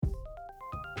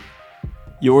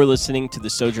You're listening to the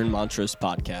Sojourn Montrose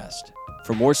podcast.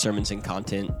 For more sermons and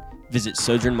content, visit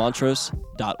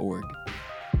sojournmontrose.org.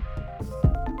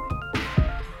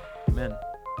 Amen.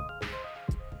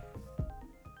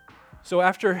 So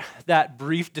after that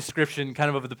brief description kind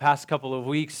of over the past couple of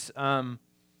weeks,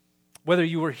 whether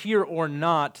you were here or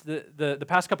not, the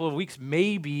past couple of weeks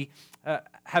maybe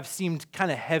have seemed kind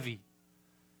of heavy,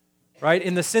 right?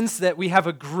 In the sense that we have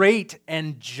a great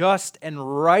and just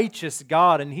and righteous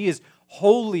God, and He is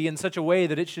holy in such a way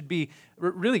that it should be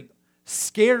really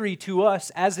scary to us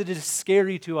as it is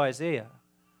scary to Isaiah.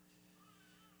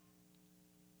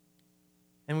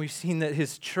 And we've seen that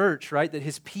His church, right, that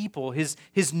His people, His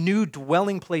new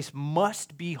dwelling place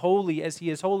must be holy as He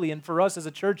is holy. And for us as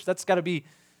a church, that's got to be,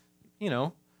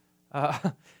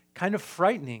 kind of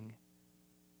frightening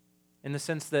in the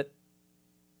sense that,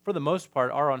 for the most part,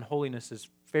 our unholiness is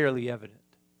fairly evident.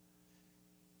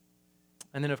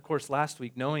 And then, of course, last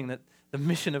week, knowing that the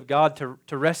mission of God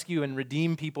to rescue and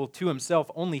redeem people to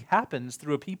Himself only happens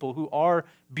through a people who are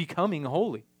becoming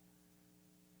holy.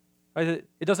 Right?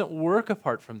 It doesn't work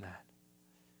apart from that.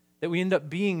 That we end up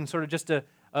being sort of just a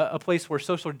place where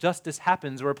social justice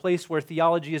happens, or a place where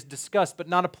theology is discussed, but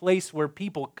not a place where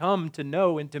people come to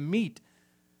know and to meet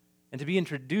and to be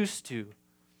introduced to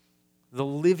the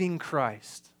living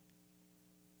Christ.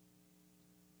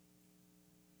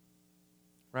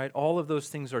 Right? All of those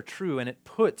things are true, and it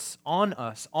puts on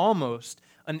us almost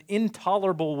an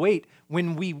intolerable weight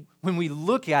when we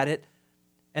look at it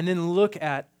and then look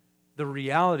at the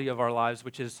reality of our lives,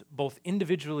 which is both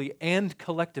individually and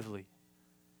collectively.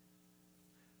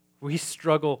 We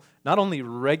struggle not only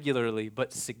regularly,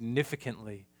 but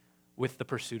significantly with the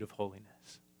pursuit of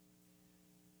holiness.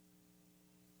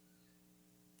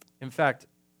 In fact,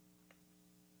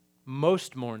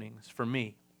 most mornings for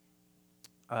me,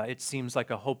 it seems like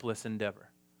a hopeless endeavor.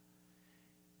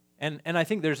 And I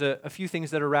think there's a few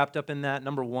things that are wrapped up in that.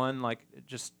 Number one, I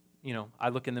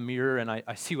look in the mirror and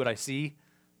I see what I see.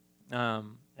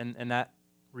 And that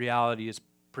reality is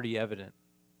pretty evident.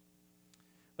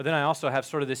 But then I also have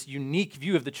sort of this unique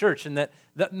view of the church, and that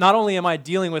not only am I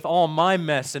dealing with all my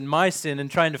mess and my sin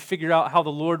and trying to figure out how the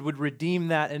Lord would redeem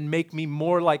that and make me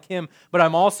more like Him, but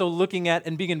I'm also looking at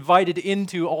and being invited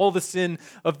into all the sin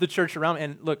of the church around me.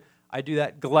 And look, I do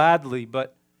that gladly,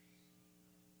 but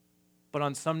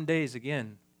on some days,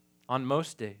 again, on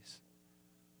most days,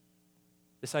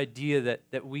 this idea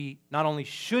that we not only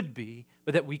should be,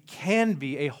 but that we can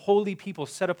be a holy people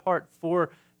set apart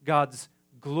for God's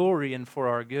glory and for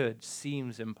our good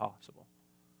seems impossible.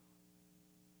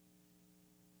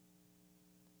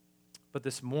 But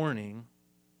this morning,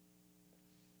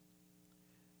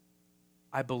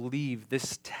 I believe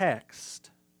this text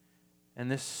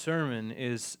and this sermon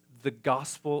is the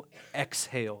gospel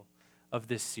exhale of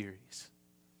this series.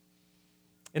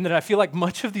 In that I feel like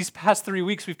much of these past 3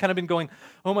 weeks we've kind of been going,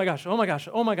 oh my gosh, oh my gosh,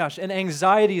 oh my gosh, and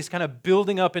anxiety is kind of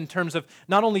building up in terms of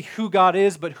not only who God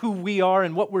is, but who we are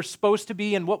and what we're supposed to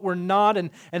be and what we're not,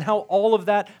 and how all of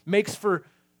that makes for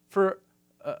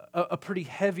a pretty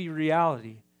heavy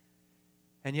reality.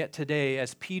 And yet today,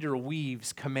 as Peter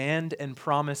weaves command and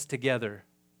promise together,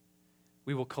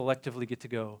 we will collectively get to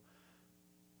go,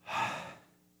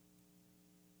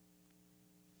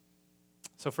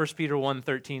 So 1 Peter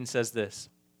 1:13 says this: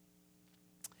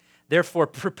 "Therefore,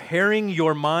 preparing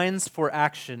your minds for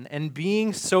action and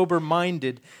being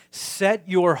sober-minded, set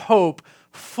your hope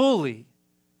fully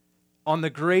on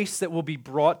the grace that will be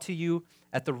brought to you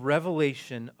at the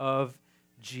revelation of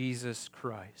Jesus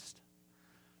Christ."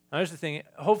 Now, here's the thing.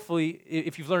 Hopefully,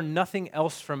 if you've learned nothing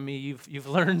else from me, you've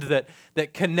learned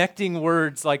that connecting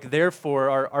words like therefore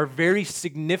are very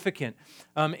significant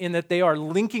in that they are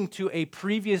linking to a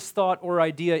previous thought or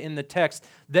idea in the text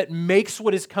that makes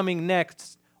what is coming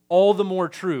next all the more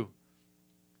true,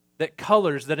 that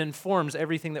colors, that informs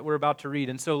everything that we're about to read.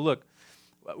 And so, look,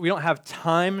 we don't have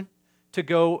time to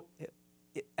go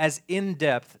as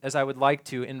in-depth as I would like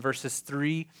to in verses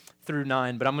 3 through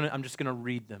 9, but I'm just going to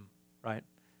read them, right?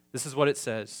 This is what it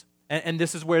says. And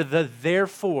this is where the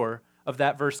therefore of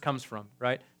that verse comes from,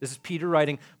 right? This is Peter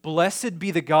writing, "Blessed be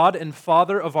the God and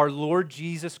Father of our Lord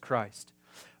Jesus Christ.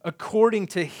 According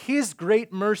to His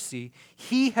great mercy,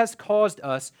 He has caused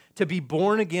us to be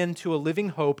born again to a living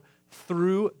hope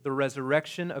through the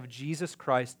resurrection of Jesus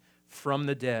Christ from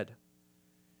the dead."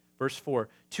 Verse 4,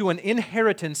 "To an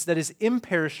inheritance that is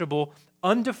imperishable,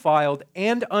 undefiled,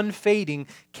 and unfading,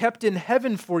 kept in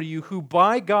heaven for you, who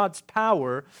by God's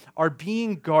power are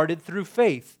being guarded through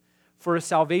faith, for a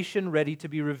salvation ready to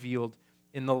be revealed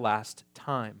in the last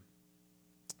time.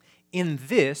 In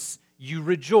this you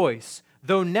rejoice,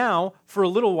 though now, for a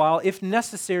little while, if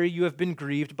necessary, you have been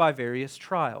grieved by various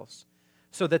trials,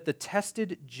 so that the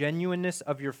tested genuineness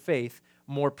of your faith,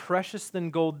 more precious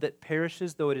than gold that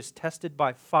perishes though it is tested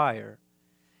by fire,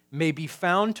 may be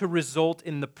found to result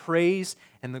in the praise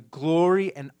and the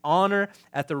glory and honor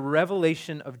at the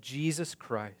revelation of Jesus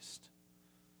Christ.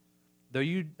 Though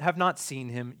you have not seen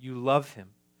him, you love him.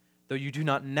 Though you do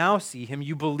not now see him,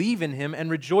 you believe in him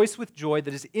and rejoice with joy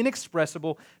that is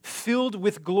inexpressible, filled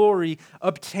with glory,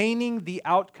 obtaining the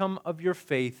outcome of your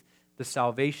faith, the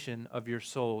salvation of your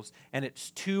souls. And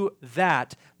it's to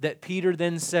that Peter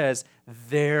then says,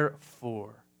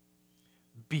 therefore,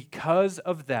 because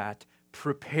of that,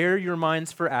 prepare your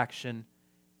minds for action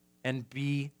and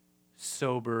be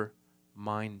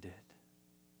sober-minded.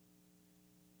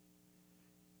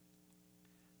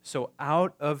 So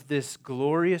out of this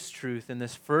glorious truth in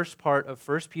this first part of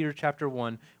 1 Peter chapter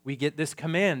 1, we get this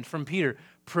command from Peter: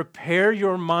 prepare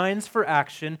your minds for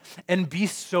action and be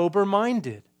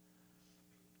sober-minded.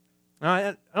 Now,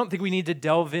 I don't think we need to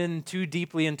delve in too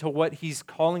deeply into what he's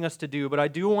calling us to do, but I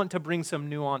do want to bring some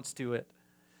nuance to it.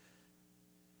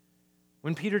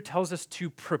 When Peter tells us to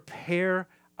prepare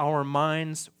our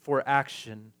minds for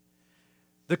action,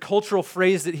 the cultural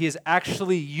phrase that he is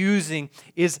actually using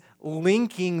is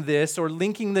linking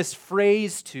this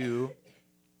phrase to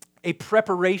a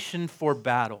preparation for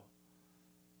battle.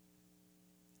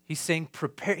 He's saying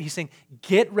prepare, he's saying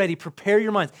get ready, prepare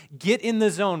your minds, get in the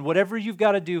zone, whatever you've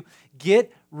got to do,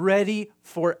 get ready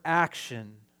for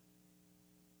action.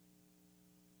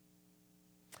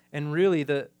 And really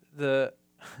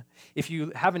if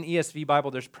you have an ESV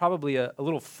Bible, there's probably a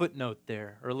little footnote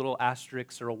there, or a little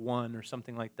asterisk or a 1 or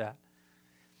something like that.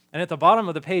 And at the bottom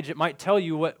of the page, it might tell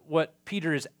you what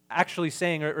Peter is actually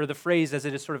saying, or the phrase as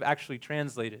it is sort of actually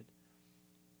translated.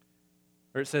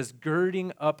 Or it says,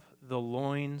 girding up the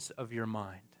loins of your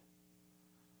mind.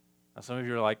 Now, some of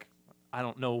you are like, I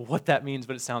don't know what that means,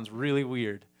 but it sounds really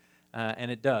weird.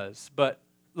 And it does. But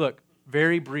look,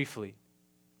 very briefly,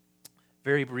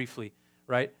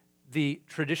 right? The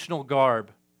traditional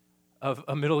garb of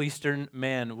a Middle Eastern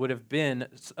man would have been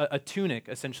a tunic,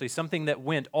 essentially, something that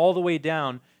went all the way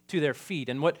down to their feet.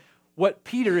 And what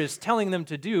Peter is telling them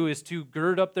to do is to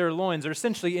gird up their loins, or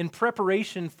essentially in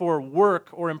preparation for work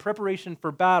or in preparation for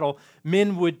battle,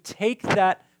 men would take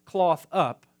that cloth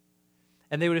up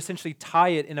and they would essentially tie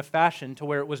it in a fashion to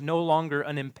where it was no longer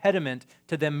an impediment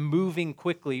to them moving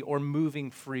quickly or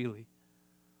moving freely.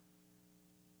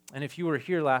 And if you were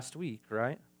here last week,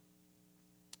 right?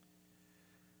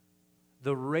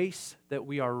 The race that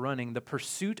we are running, the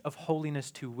pursuit of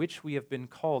holiness to which we have been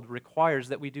called, requires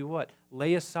that we do what?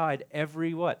 Lay aside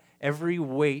every what? Every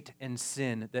weight and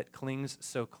sin that clings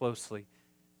so closely.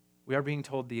 We are being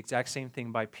told the exact same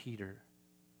thing by Peter.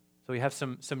 So we have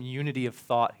some unity of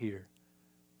thought here.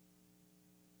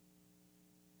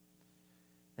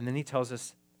 And then he tells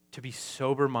us to be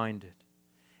sober-minded.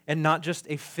 And not just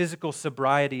a physical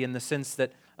sobriety in the sense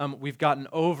that we've gotten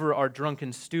over our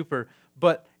drunken stupor,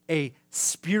 but a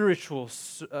spiritual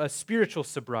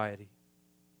sobriety.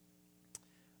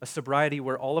 A sobriety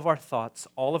where all of our thoughts,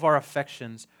 all of our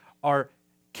affections are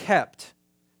kept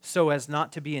so as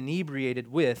not to be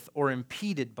inebriated with or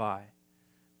impeded by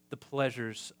the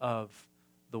pleasures of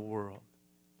the world.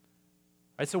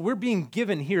 Right, so we're being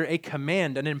given here a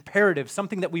command, an imperative,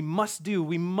 something that we must do.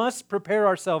 We must prepare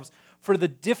ourselves for the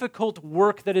difficult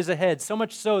work that is ahead, so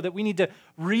much so that we need to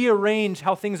rearrange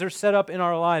how things are set up in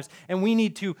our lives, and we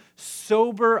need to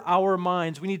sober our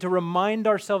minds. We need to remind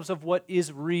ourselves of what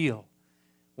is real.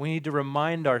 We need to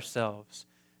remind ourselves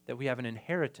that we have an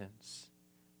inheritance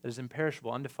that is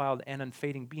imperishable, undefiled, and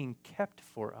unfading, being kept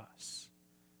for us,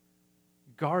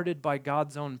 guarded by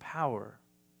God's own power.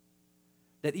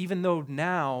 That even though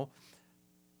now,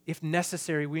 if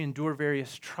necessary, we endure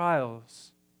various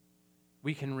trials,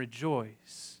 we can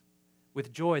rejoice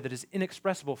with joy that is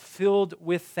inexpressible, filled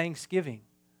with thanksgiving,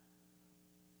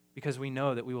 because we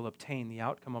know that we will obtain the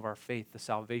outcome of our faith, the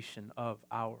salvation of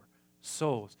our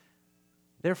souls.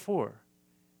 Therefore,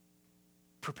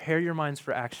 prepare your minds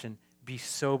for action, be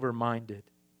sober-minded.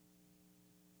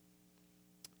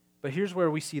 But here's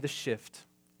where we see the shift,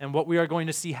 and what we are going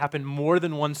to see happen more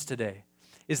than once today,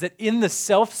 is that in the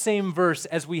self-same verse,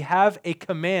 as we have a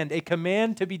command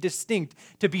to be distinct,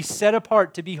 to be set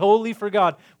apart, to be holy for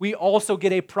God, we also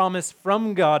get a promise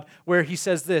from God where he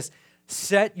says this: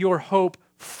 set your hope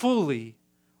fully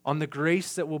on the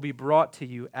grace that will be brought to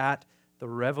you at the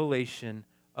revelation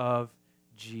of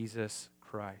Jesus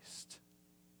Christ.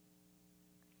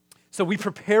 So we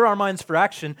prepare our minds for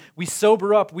action, we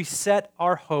sober up, we set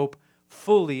our hope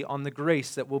fully on the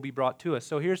grace that will be brought to us.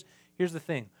 So here's the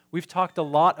thing. We've talked a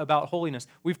lot about holiness.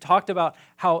 We've talked about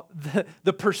how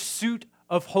the pursuit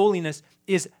of holiness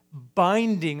is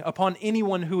binding upon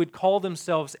anyone who would call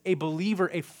themselves a believer,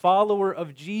 a follower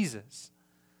of Jesus.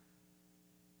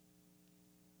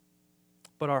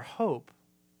 But our hope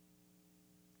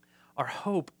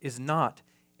is not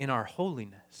in our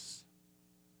holiness.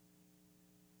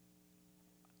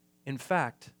 In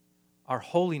fact, our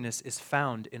holiness is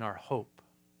found in our hope.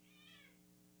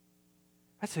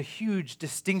 That's a huge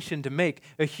distinction to make,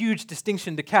 a huge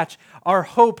distinction to catch. Our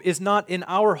hope is not in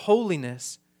our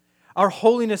holiness. Our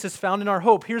holiness is found in our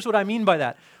hope. Here's what I mean by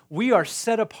that. We are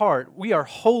set apart. We are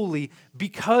holy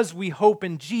because we hope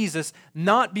in Jesus,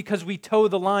 not because we toe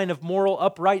the line of moral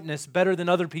uprightness better than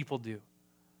other people do.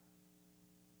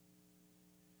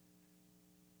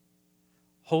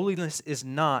 Holiness is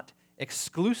not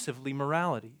exclusively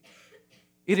morality.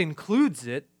 It includes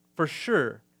it for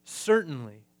sure,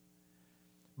 certainly.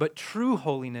 But true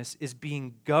holiness is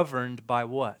being governed by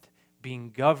what?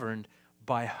 Being governed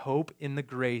by hope in the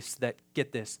grace that,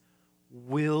 get this,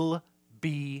 will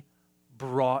be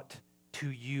brought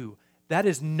to you. That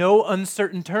is no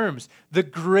uncertain terms. The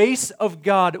grace of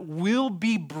God will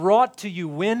be brought to you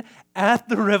when? At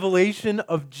the revelation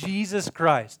of Jesus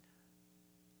Christ.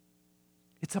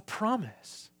 It's a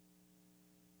promise.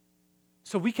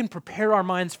 So we can prepare our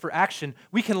minds for action.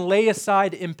 We can lay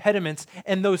aside impediments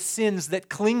and those sins that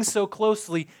cling so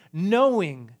closely,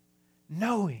 knowing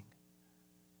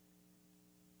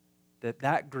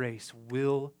that grace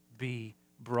will be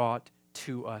brought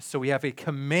to us. So we have a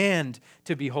command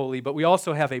to be holy, but we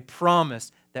also have a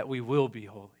promise that we will be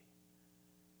holy.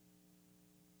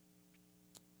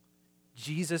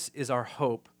 Jesus is our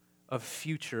hope of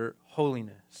future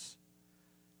holiness.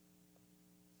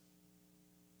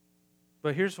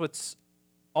 But here's what's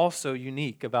also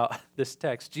unique about this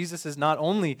text. Jesus is not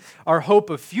only our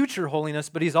hope of future holiness,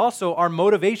 but he's also our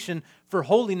motivation for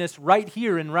holiness right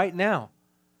here and right now.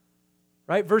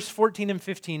 Right? Verse 14 and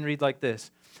 15 read like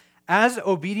this. As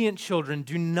obedient children,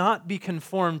 do not be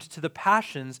conformed to the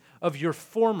passions of your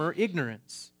former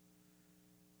ignorance,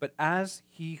 but as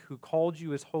he who called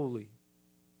you is holy,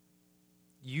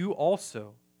 you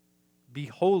also be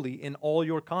holy in all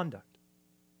your conduct.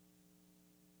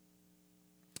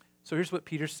 So here's what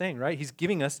Peter's saying, right? He's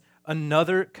giving us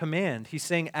another command. He's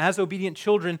saying, as obedient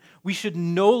children, we should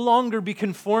no longer be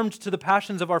conformed to the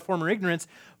passions of our former ignorance,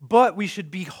 but we should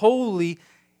be holy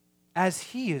as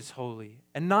he is holy,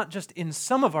 and not just in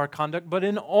some of our conduct, but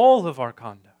in all of our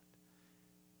conduct.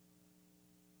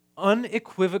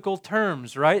 Unequivocal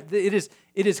terms, right? It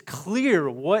is clear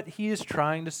what he is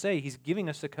trying to say. He's giving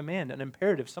us a command, an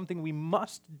imperative, something we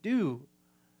must do.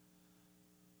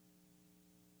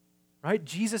 Right?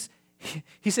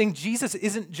 He's saying Jesus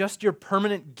isn't just your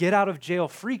permanent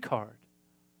get-out-of-jail-free card.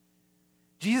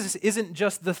 Jesus isn't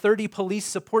just the 30 police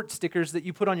support stickers that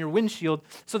you put on your windshield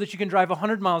so that you can drive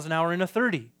 100 miles an hour in a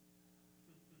 30.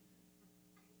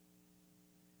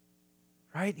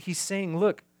 Right? He's saying,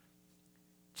 look,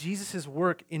 Jesus'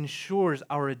 work ensures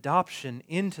our adoption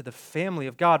into the family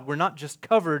of God. We're not just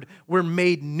covered, we're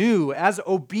made new. As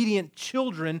obedient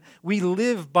children, we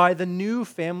live by the new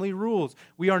family rules.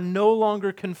 We are no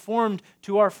longer conformed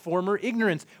to our former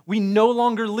ignorance. We no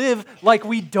longer live like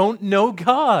we don't know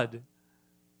God,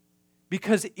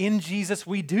 because in Jesus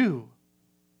we do.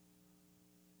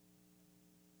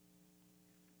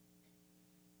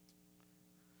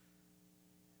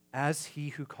 As he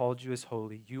who called you is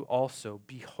holy, you also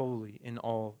be holy in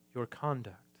all your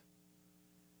conduct.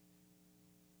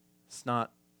 It's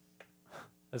not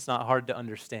hard to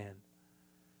understand.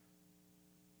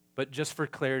 But just for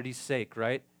clarity's sake,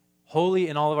 right? Holy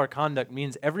in all of our conduct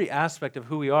means every aspect of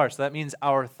who we are. So that means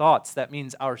our thoughts, that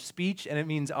means our speech, and it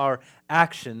means our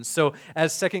actions. So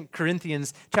as 2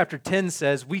 Corinthians chapter 10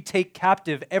 says, we take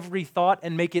captive every thought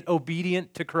and make it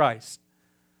obedient to Christ.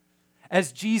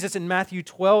 As Jesus in Matthew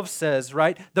 12 says,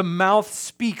 right, the mouth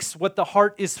speaks what the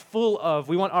heart is full of.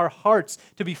 We want our hearts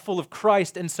to be full of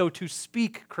Christ, and so to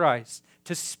speak Christ,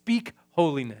 to speak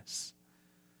holiness.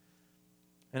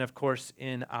 And of course,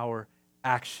 in our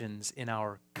actions, in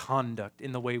our conduct,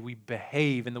 in the way we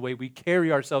behave, in the way we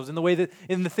carry ourselves, in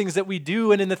the things that we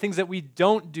do and in the things that we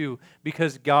don't do,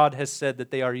 because God has said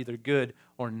that they are either good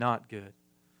or not good.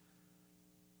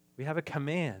 We have a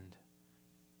command.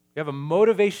 We have a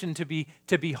motivation to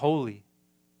be holy.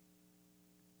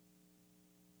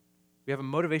 We have a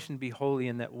motivation to be holy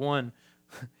in that, one,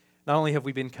 not only have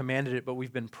we been commanded it, but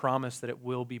we've been promised that it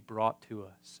will be brought to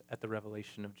us at the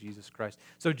revelation of Jesus Christ.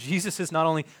 So Jesus is not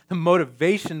only the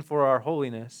motivation for our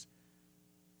holiness,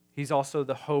 he's also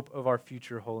the hope of our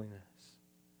future holiness.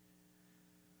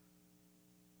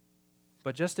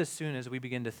 But just as soon as we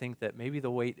begin to think that maybe the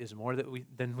weight is more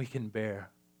than we can bear,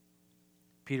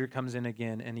 Peter comes in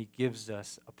again and he gives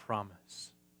us a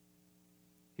promise.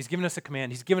 He's given us a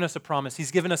command. He's given us a promise.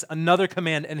 He's given us another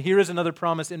command. And here is another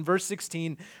promise in verse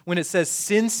 16 when it says,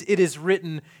 "Since it is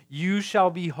written, you shall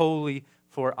be holy,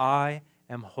 for I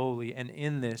am holy." And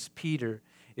in this, Peter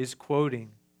is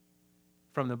quoting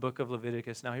from the book of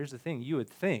Leviticus. Now, here's the thing. You would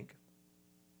think,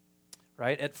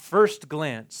 right, at first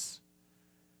glance,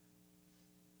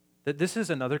 that this is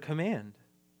another command.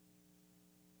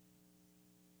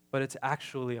 But it's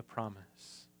actually a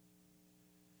promise.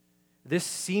 This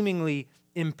seemingly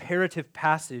imperative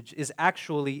passage is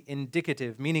actually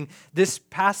indicative, meaning this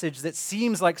passage that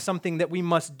seems like something that we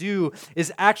must do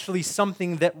is actually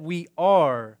something that we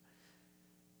are.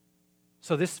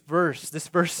 So this verse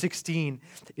 16,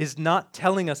 is not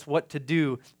telling us what to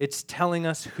do, it's telling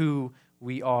us who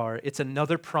we are. It's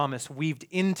another promise weaved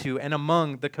into and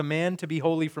among the command to be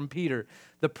holy from Peter,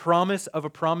 the promise of a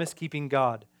promise-keeping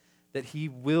God, that He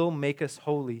will make us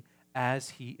holy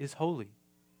as He is holy.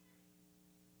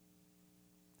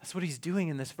 That's what he's doing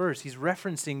in this verse. He's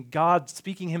referencing God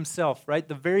speaking himself, right?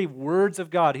 The very words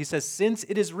of God. He says, "Since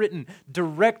it is written,"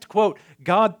 direct quote,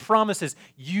 God promises,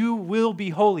 "You will be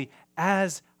holy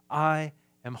as I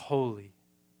am holy."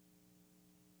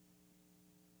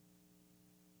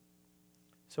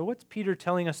 So what's Peter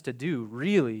telling us to do,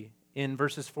 really, in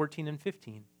verses 14 and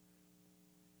 15?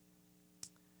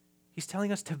 He's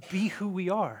telling us to be who we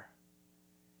are.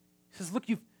 He says, look,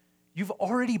 You've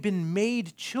already been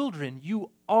made children.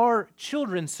 You are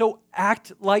children, so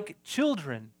act like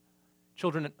children.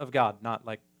 Children of God, not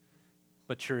like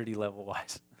maturity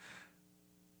level-wise.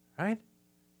 Right?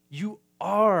 You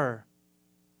are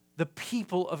the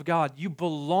people of God. You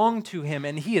belong to Him,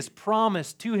 and He has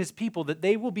promised to His people that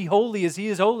they will be holy as He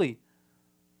is holy.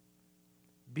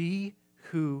 Be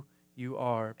who you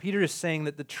are. Peter is saying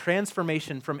that the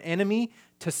transformation from enemy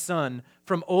to son,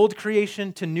 from old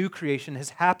creation to new creation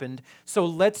has happened. So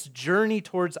let's journey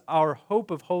towards our hope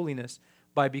of holiness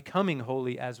by becoming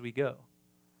holy as we go.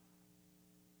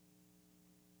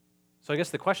 So I guess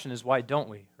the question is, why don't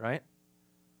we, right?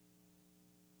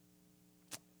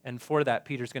 And for that,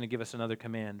 Peter's going to give us another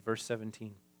command, verse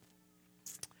 17.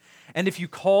 "And if you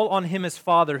call on Him as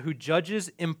Father, who judges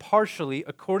impartially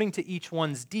according to each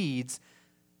one's deeds,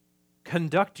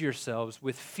 conduct yourselves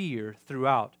with fear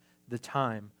throughout the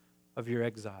time of your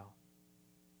exile."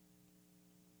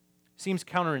 Seems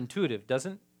counterintuitive,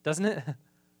 doesn't it?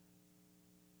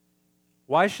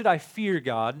 Why should I fear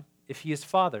God if He is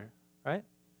Father, right?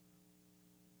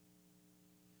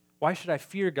 Why should I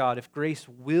fear God if grace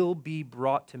will be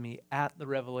brought to me at the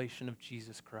revelation of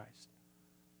Jesus Christ?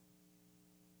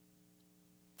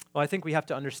 Well, I think we have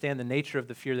to understand the nature of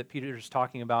the fear that Peter is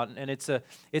talking about, and it's a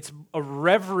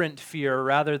reverent fear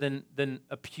rather than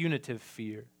a punitive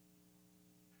fear.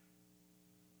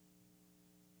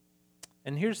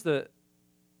 And here's the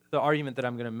argument that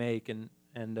I'm going to make, and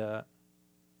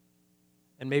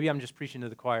maybe I'm just preaching to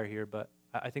the choir here, but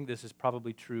I think this is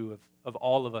probably true of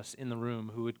all of us in the room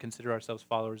who would consider ourselves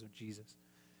followers of Jesus.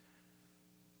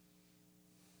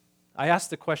 I ask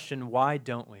the question, why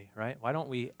don't we, right? Why don't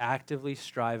we actively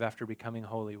strive after becoming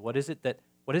holy? What is it that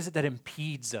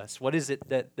impedes us? What is it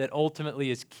that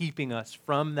ultimately is keeping us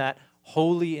from that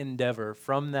holy endeavor,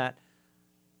 from that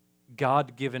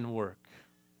God-given work?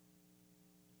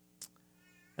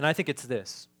 And I think it's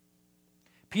this.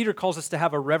 Peter calls us to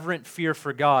have a reverent fear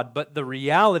for God, but the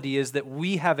reality is that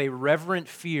we have a reverent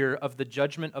fear of the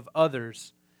judgment of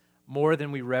others more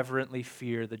than we reverently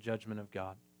fear the judgment of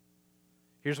God.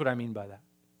 Here's what I mean by that.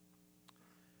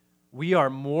 We are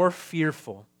more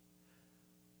fearful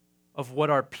of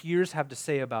what our peers have to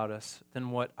say about us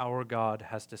than what our God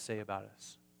has to say about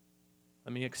us.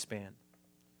 Let me expand.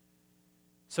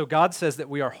 So God says that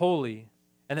we are holy,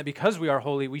 and that because we are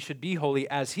holy, we should be holy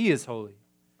as He is holy.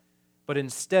 But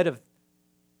instead,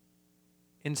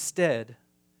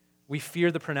 we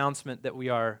fear the pronouncement that we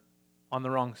are on the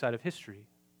wrong side of history,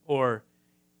 or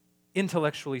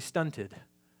intellectually stunted,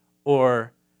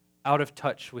 or out of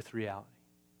touch with reality.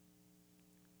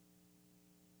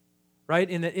 Right?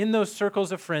 In those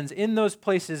circles of friends, in those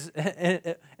places,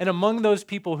 and among those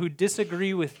people who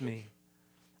disagree with me,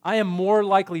 I am more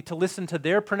likely to listen to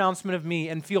their pronouncement of me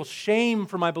and feel shame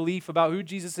for my belief about who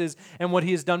Jesus is and what He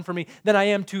has done for me than I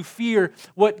am to fear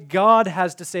what God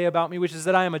has to say about me, which is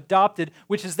that I am adopted,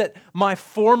 which is that my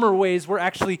former ways were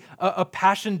actually a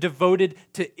passion devoted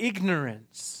to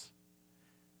ignorance.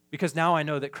 Because now I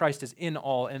know that Christ is in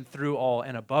all and through all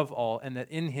and above all, and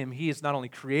that in Him He has not only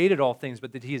created all things,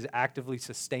 but that He is actively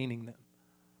sustaining them.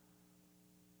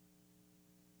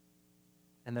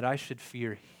 and that I should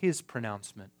fear his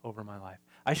pronouncement over my life.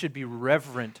 I should be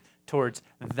reverent towards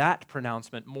that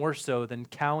pronouncement more so than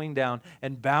cowing down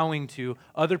and bowing to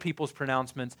other people's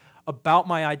pronouncements about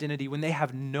my identity when they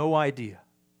have no idea.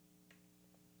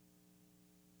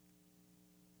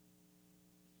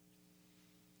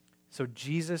 So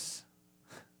Jesus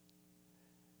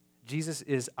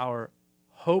is our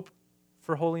hope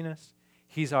for holiness.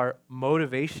 He's our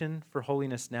motivation for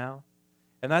holiness now.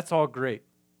 And that's all great.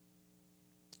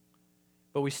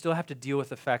 But we still have to deal with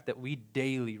the fact that we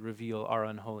daily reveal our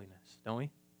unholiness, don't we?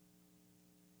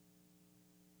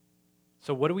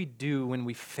 So what do we do when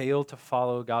we fail to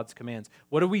follow God's commands?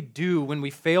 What do we do when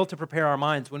we fail to prepare our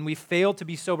minds, when we fail to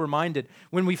be sober-minded,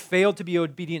 when we fail to be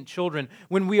obedient children,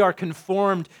 when we are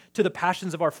conformed to the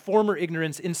passions of our former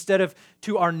ignorance instead of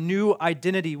to our new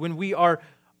identity, when we are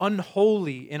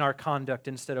unholy in our conduct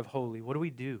instead of holy? What do we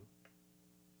do?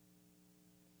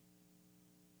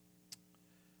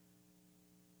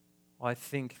 Well, I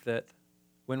think that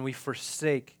when we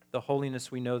forsake the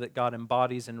holiness we know that God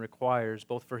embodies and requires,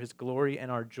 both for his glory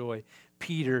and our joy,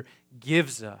 Peter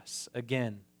gives us,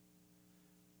 again,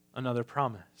 another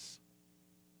promise.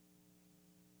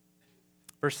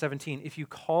 Verse 17, if you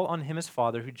call on him as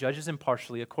Father who judges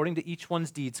impartially according to each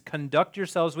one's deeds, conduct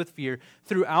yourselves with fear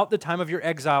throughout the time of your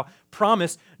exile.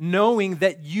 Promise, knowing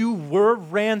that you were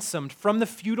ransomed from the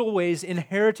futile ways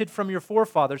inherited from your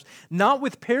forefathers, not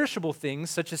with perishable things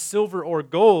such as silver or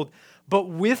gold, but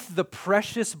with the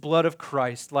precious blood of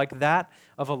Christ, like that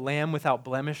of a lamb without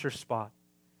blemish or spot.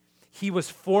 He was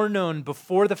foreknown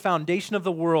before the foundation of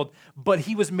the world, but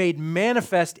he was made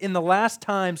manifest in the last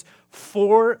times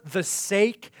for the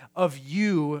sake of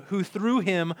you, who through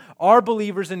him are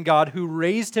believers in God, who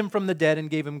raised him from the dead and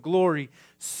gave him glory,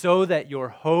 so that your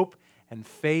hope and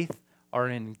faith are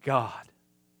in God.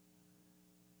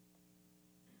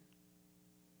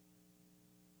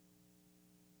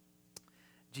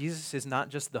 Jesus is not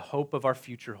just the hope of our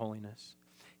future holiness.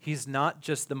 He's not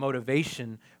just the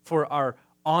motivation for our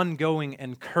ongoing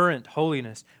and current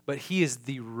holiness, but he is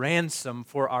the ransom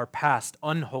for our past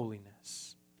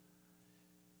unholiness.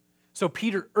 So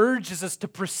Peter urges us to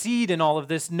proceed in all of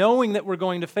this, knowing that we're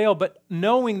going to fail, but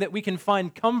knowing that we can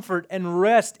find comfort and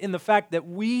rest in the fact that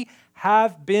we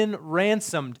have been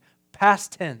ransomed,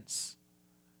 past tense.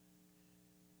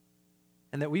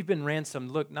 And that we've been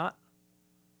ransomed, look, not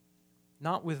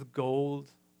with gold,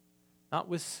 not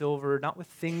with silver, not with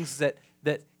things that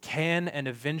can and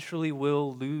eventually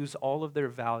will lose all of their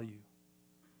value.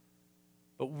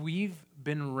 But we've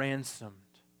been ransomed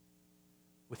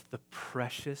with the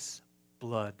precious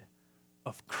blood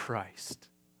of Christ.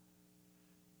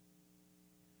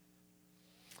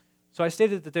 So I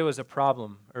stated that there was a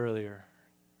problem earlier,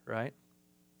 right?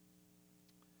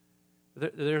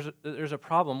 There's a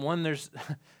problem. One, there's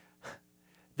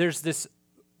this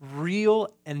real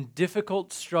and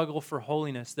difficult struggle for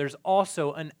holiness. There's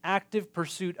also an active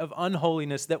pursuit of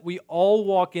unholiness that we all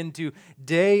walk into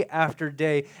day after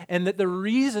day. And that the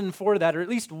reason for that, or at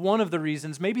least one of the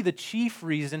reasons, maybe the chief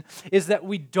reason, is that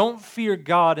we don't fear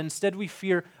God. Instead, we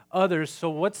fear others. So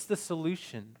what's the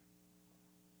solution?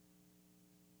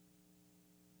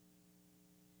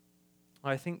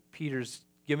 I think Peter's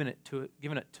given it to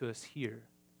us here.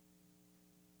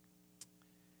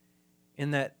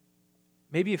 In that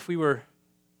maybe if we were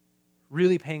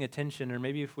really paying attention, or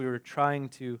maybe if we were trying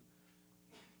to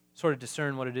sort of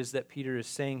discern what it is that Peter is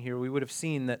saying here, we would have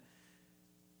seen that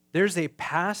there's a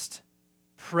past,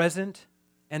 present,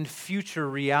 and future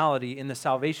reality in the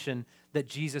salvation that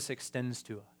Jesus extends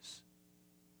to us.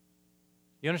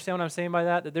 You understand what I'm saying by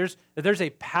that? That there's a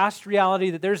past reality,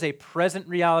 that there's a present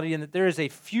reality, and that there is a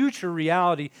future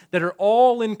reality that are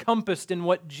all encompassed in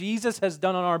what Jesus has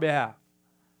done on our behalf.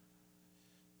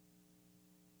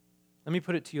 Let me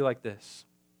put it to you like this.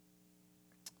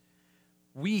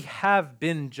 We have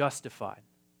been justified.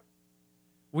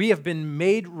 We have been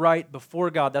made right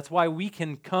before God. That's why we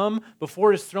can come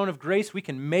before his throne of grace. We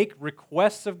can make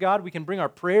requests of God. We can bring our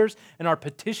prayers and our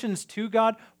petitions to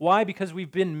God. Why? Because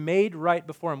we've been made right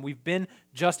before him. We've been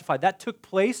justified. That took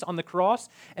place on the cross,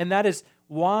 and that is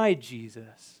why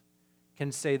Jesus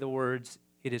can say the words,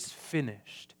 "It is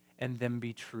finished," and them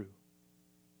be true.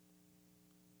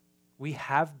 We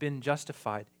have been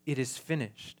justified. It is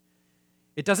finished.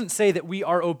 It doesn't say that we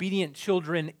are obedient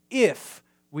children if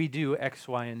we do X,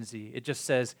 Y, and Z. It just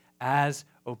says, as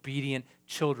obedient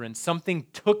children. Something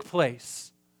took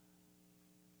place.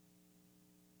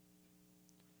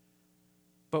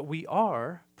 But we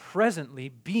are presently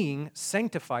being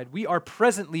sanctified. We are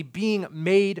presently being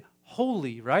made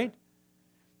holy, right?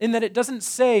 in that it doesn't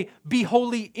say be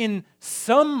holy in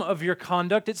some of your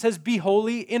conduct. It says be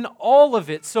holy in all of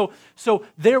it. So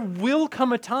there will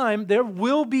come a time, there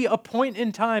will be a point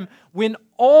in time when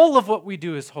all of what we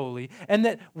do is holy, and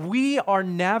that we are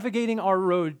navigating our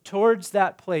road towards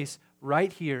that place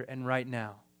right here and right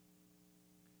now.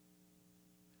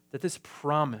 That this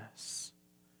promise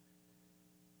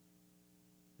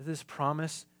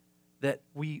that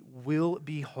we will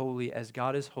be holy as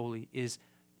God is holy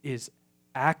is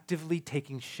actively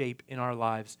taking shape in our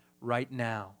lives right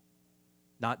now,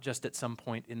 not just at some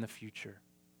point in the future,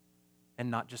 and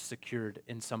not just secured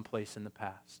in some place in the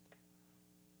past.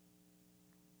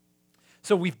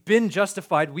 So we've been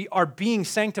justified, we are being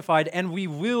sanctified, and we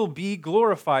will be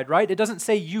glorified, right? It doesn't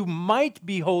say you might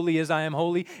be holy as I am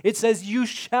holy. It says you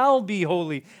shall be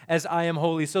holy as I am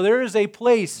holy. So there is a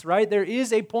place, right? There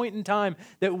is a point in time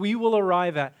that we will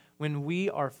arrive at when we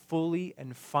are fully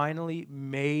and finally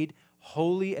made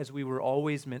holy as we were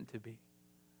always meant to be.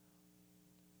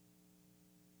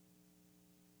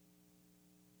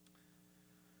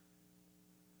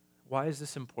 Why is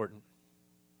this important?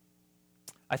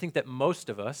 I think that most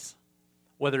of us,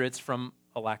 whether it's from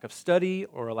a lack of study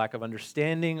or a lack of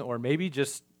understanding or maybe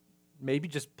just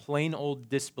plain old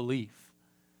disbelief,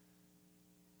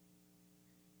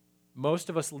 most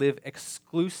of us live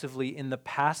exclusively in the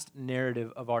past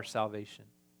narrative of our salvation.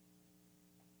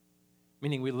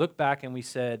 Meaning we look back and we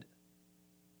said,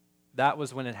 that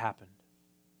was when it happened.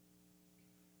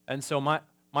 And so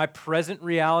my present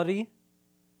reality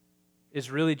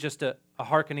is really just a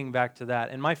hearkening back to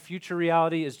that. And my future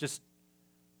reality is just,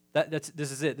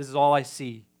 this is it. This is all I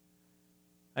see.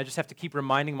 I just have to keep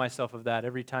reminding myself of that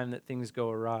every time that things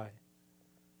go awry.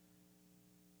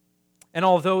 And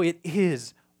although it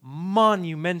is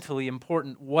monumentally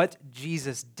important what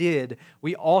Jesus did,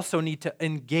 we also need to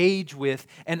engage with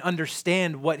and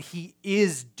understand what he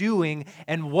is doing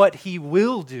and what he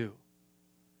will do.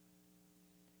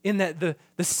 In that the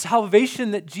salvation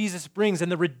that Jesus brings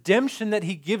and the redemption that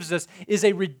he gives us is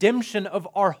a redemption of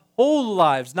our whole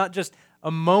lives, not just a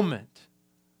moment.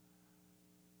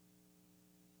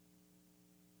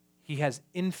 He has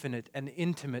infinite and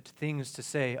intimate things to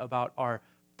say about our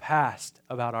past,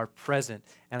 about our present,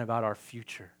 and about our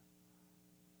future.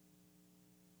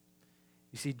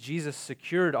 You see, Jesus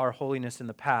secured our holiness in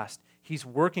the past. He's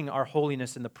working our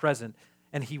holiness in the present,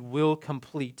 and he will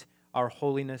complete our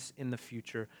holiness in the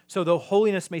future. So though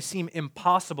holiness may seem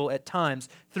impossible at times,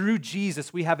 through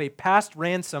Jesus we have a past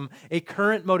ransom, a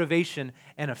current motivation,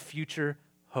 and a future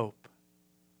hope.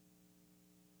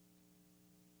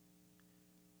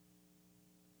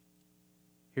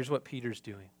 Here's what Peter's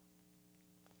doing.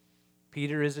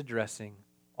 Peter is addressing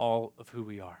all of who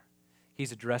we are.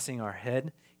 He's addressing our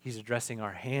head, he's addressing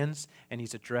our hands, and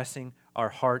he's addressing our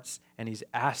hearts, and he's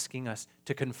asking us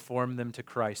to conform them to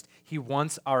Christ. He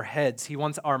wants our heads, he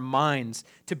wants our minds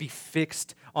to be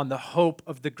fixed on the hope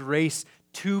of the grace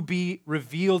to be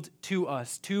revealed to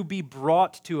us, to be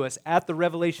brought to us at the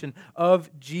revelation of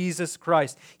Jesus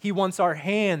Christ. He wants our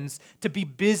hands to be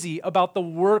busy about the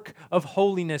work of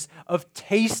holiness, of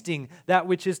tasting that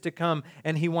which is to come,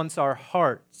 and he wants our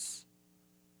hearts.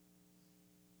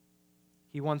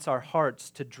 He wants our hearts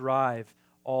to drive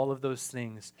all of those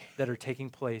things that are taking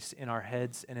place in our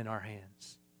heads and in our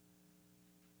hands.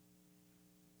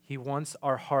 He wants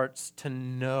our hearts to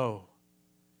know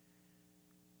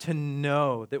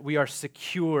that we are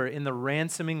secure in the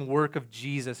ransoming work of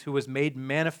Jesus, who was made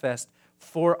manifest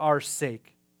for our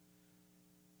sake,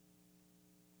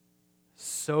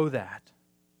 so that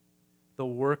the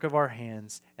work of our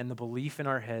hands and the belief in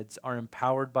our heads are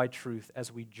empowered by truth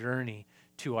as we journey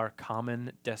to our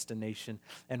common destination.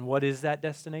 And what is that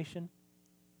destination?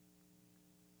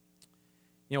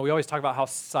 You know, we always talk about how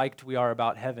psyched we are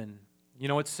about heaven. You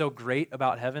know what's so great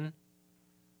about heaven?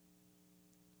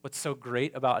 What's so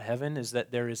great about heaven is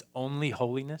that there is only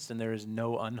holiness and there is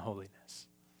no unholiness.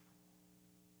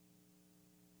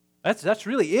 That's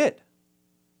really it.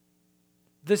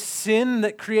 The sin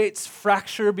that creates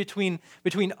fracture between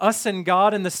us and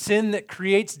God, and the sin that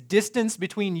creates distance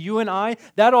between you and I,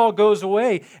 that all goes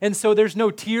away. And so there's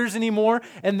no tears anymore,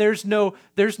 and there's no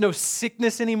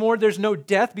sickness anymore, there's no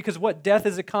death, because what? Death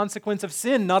is a consequence of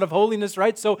sin, not of holiness,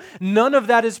 right? So none of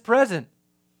that is present.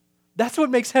 That's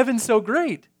what makes heaven so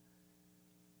great.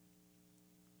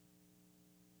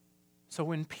 So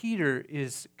when Peter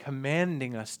is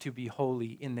commanding us to be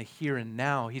holy in the here and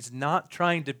now, he's not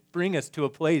trying to bring us to a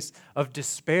place of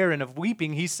despair and of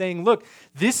weeping. He's saying, look,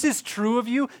 this is true of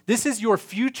you. This is your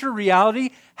future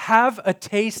reality. Have a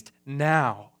taste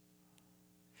now.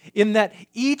 in that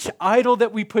each idol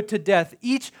that we put to death,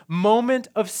 each moment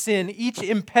of sin, each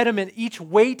impediment, each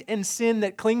weight and sin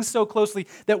that clings so closely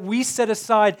that we set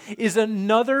aside is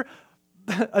another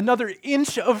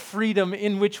inch of freedom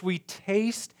in which we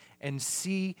taste and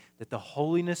see that the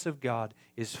holiness of God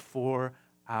is for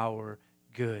our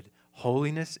good.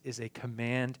 Holiness is a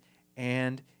command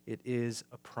and it is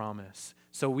a promise.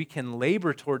 So we can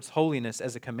labor towards holiness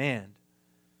as a command,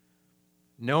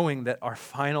 knowing that our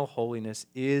final holiness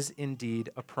is indeed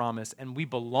a promise, and we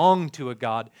belong to a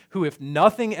God who, if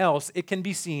nothing else, it can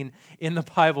be seen in the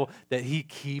Bible that he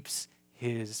keeps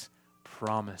his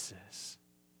promises.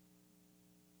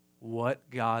 What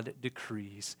God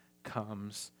decrees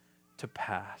comes to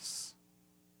pass.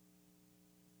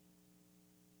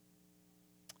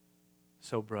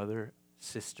 So, brother,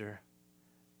 sister,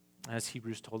 as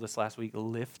Hebrews told us last week,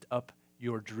 lift up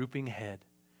your drooping head.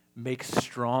 Make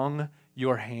strong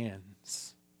your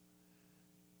hands.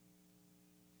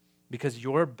 Because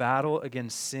your battle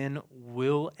against sin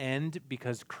will end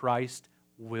because Christ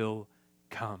will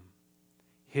come.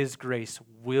 His grace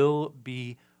will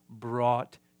be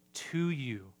brought to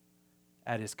you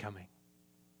at his coming.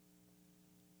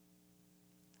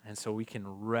 And so we can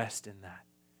rest in that,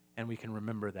 and we can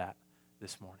remember that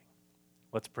this morning.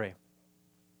 Let's pray.